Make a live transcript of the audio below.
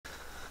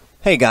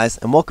Hey guys,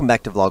 and welcome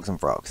back to Vlogs and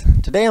Frogs.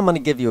 Today I'm going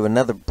to give you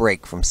another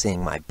break from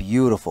seeing my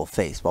beautiful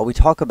face while we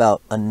talk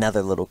about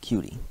another little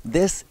cutie.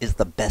 This is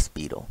the Bess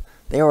Beetle.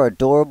 They are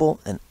adorable,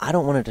 and I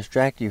don't want to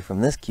distract you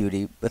from this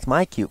cutie with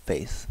my cute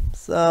face.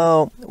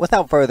 So,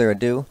 without further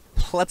ado,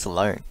 let's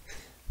learn.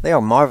 They are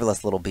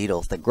marvelous little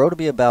beetles that grow to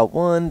be about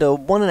 1 to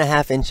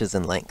 1.5 inches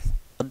in length.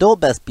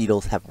 Adult Bess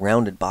Beetles have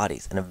rounded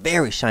bodies and a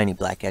very shiny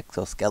black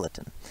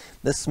exoskeleton.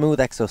 This smooth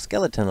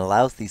exoskeleton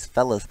allows these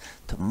fellas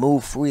to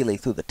move freely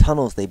through the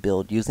tunnels they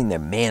build using their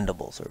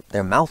mandibles or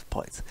their mouth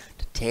parts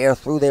to tear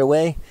through their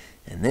way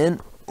and then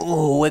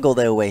wiggle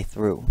their way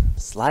through,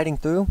 sliding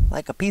through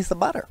like a piece of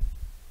butter.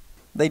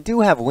 They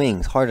do have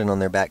wings hardened on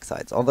their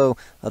backsides, although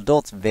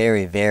adults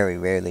very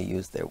rarely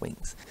use their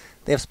wings.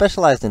 They have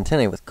specialized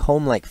antennae with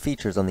comb-like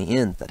features on the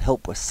ends that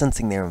help with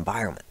sensing their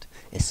environment,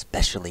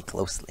 especially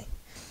closely.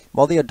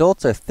 While the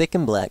adults are thick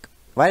and black,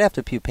 right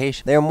after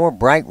pupation, they are more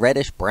bright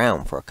reddish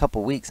brown for a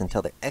couple weeks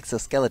until their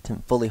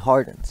exoskeleton fully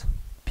hardens.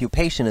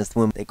 Pupation is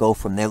when they go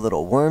from their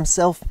little worm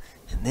self,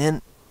 and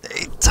then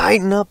they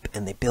tighten up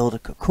and they build a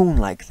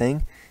cocoon-like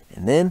thing,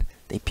 and then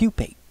they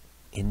pupate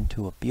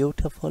into a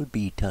beautiful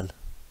beetle.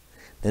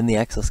 Then the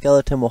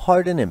exoskeleton will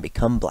harden and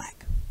become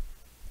black.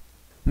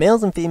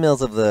 Males and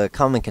females of the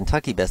common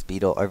Kentucky Bess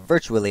Beetle are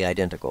virtually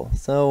identical,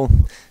 so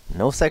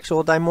no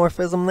sexual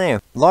dimorphism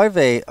there.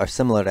 Larvae are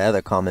similar to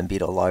other common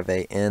beetle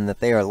larvae in that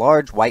they are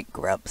large white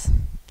grubs.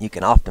 You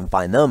can often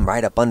find them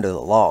right up under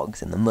the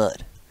logs in the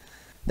mud.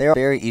 They are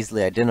very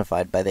easily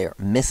identified by their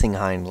missing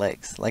hind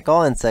legs. Like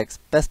all insects,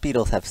 Bess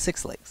Beetles have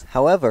 6 legs.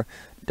 However,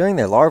 during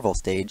their larval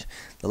stage,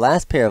 the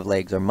last pair of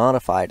legs are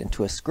modified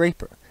into a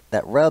scraper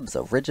that rubs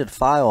a rigid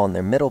file on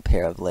their middle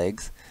pair of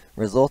legs,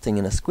 resulting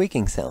in a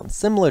squeaking sound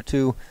similar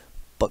to,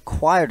 but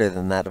quieter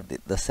than that of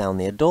the sound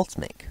the adults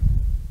make.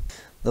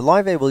 The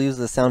larvae will use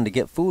this sound to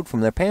get food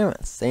from their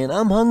parents, saying,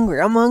 "I'm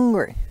hungry, I'm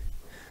hungry."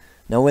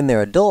 Now when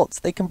they're adults,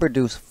 they can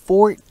produce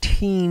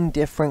 14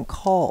 different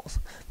calls.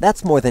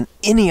 That's more than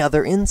any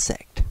other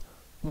insect.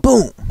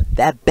 Boom!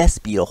 That Bess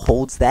Beetle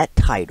holds that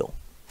title.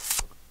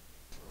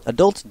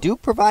 Adults do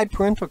provide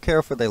parental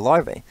care for their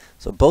larvae,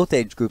 so both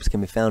age groups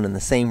can be found in the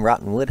same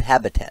rotten wood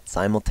habitat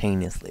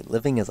simultaneously,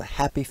 living as a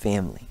happy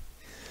family.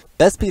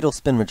 Bess Beetles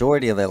spend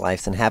majority of their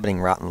lives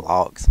inhabiting rotten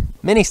logs.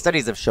 Many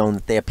studies have shown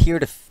that they appear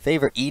to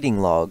favor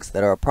eating logs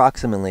that are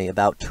approximately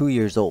about 2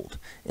 years old,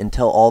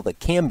 until all the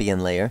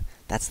cambium layer,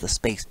 that's the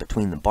space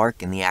between the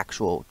bark and the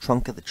actual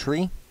trunk of the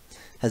tree,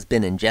 has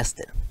been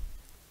ingested.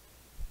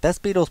 Bess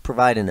Beetles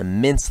provide an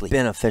immensely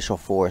beneficial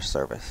forest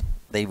service.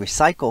 They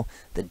recycle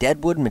the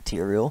dead wood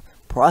material,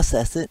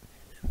 process it,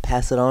 and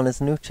pass it on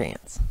as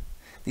nutrients.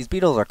 These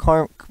beetles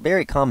are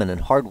very common in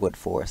hardwood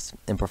forests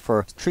and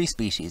prefer tree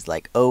species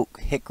like oak,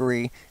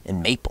 hickory,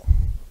 and maple.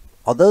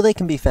 Although they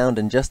can be found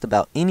in just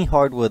about any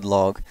hardwood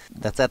log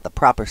that's at the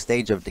proper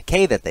stage of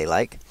decay that they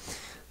like,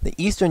 the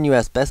eastern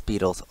U.S. Bess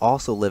Beetles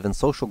also live in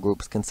social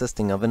groups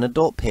consisting of an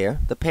adult pair,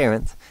 the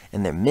parents,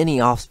 and their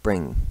many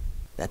offspring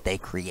that they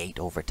create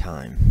over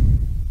time.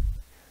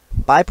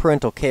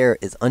 Biparental care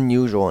is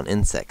unusual in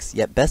insects,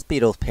 yet Bess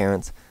Beetles'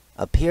 parents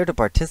appear to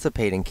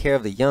participate in care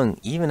of the young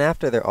even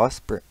after their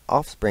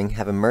offspring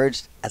have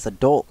emerged as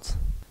adults.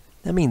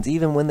 That means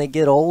even when they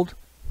get old,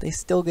 they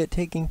still get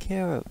taken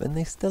care of, and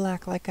they still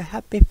act like a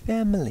happy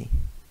family.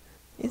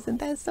 Isn't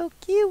that so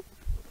cute?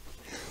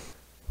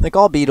 Like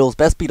all beetles,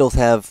 Bess Beetles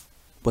have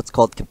what's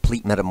called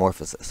complete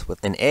metamorphosis,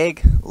 with an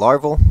egg,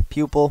 larval,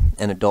 pupal,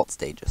 and adult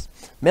stages.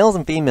 Males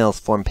and females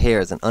form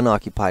pairs in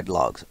unoccupied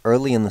logs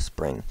early in the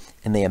spring,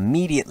 and they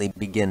immediately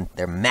begin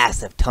their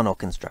massive tunnel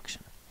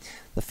construction.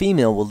 The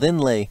female will then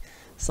lay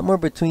somewhere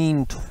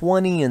between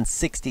 20 and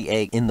 60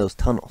 eggs in those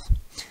tunnels,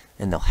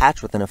 and they'll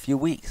hatch within a few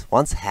weeks.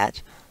 Once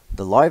hatched,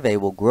 the larvae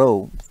will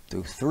grow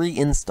through 3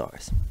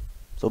 instars,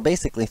 so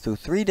basically through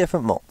 3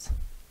 different molts.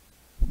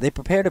 They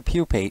prepare to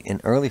pupate in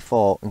early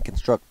fall and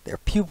construct their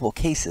pupal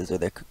cases, or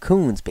their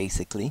cocoons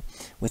basically,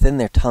 within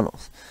their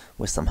tunnels,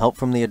 with some help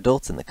from the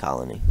adults in the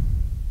colony.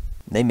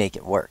 They make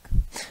it work.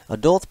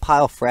 Adults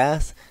pile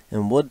frass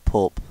and wood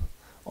pulp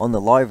on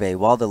the larvae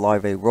while the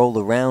larvae roll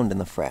around in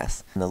the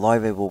frass, and the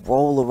larvae will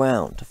roll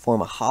around to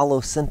form a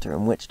hollow center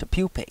in which to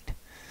pupate.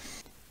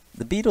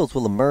 The beetles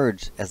will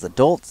emerge as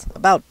adults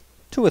about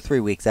 2 or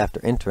 3 weeks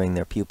after entering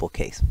their pupal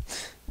case.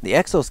 The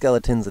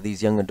exoskeletons of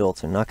these young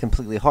adults are not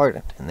completely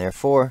hardened, and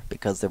therefore,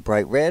 because they're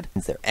bright red,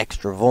 they're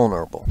extra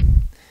vulnerable.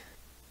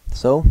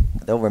 So,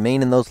 they'll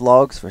remain in those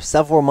logs for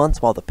several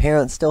months while the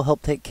parents still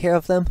help take care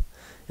of them,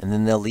 and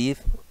then they'll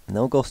leave, and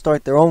they'll go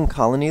start their own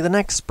colony the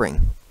next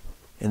spring.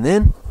 And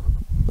then,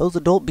 those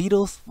adult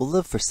beetles will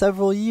live for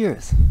several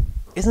years.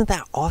 Isn't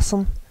that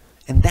awesome?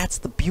 And that's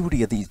the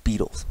beauty of these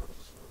beetles.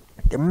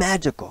 They're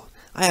magical.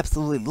 I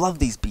absolutely love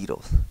these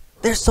beetles.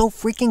 They're so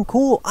freaking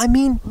cool. I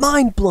mean,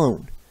 mind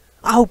blown.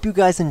 I hope you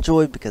guys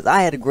enjoyed, because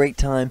I had a great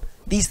time.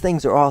 These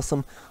things are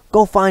awesome.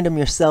 Go find them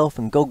yourself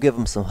and go give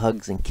them some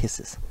hugs and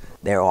kisses.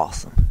 They're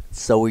awesome.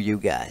 So are you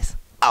guys.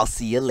 I'll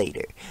see you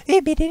later.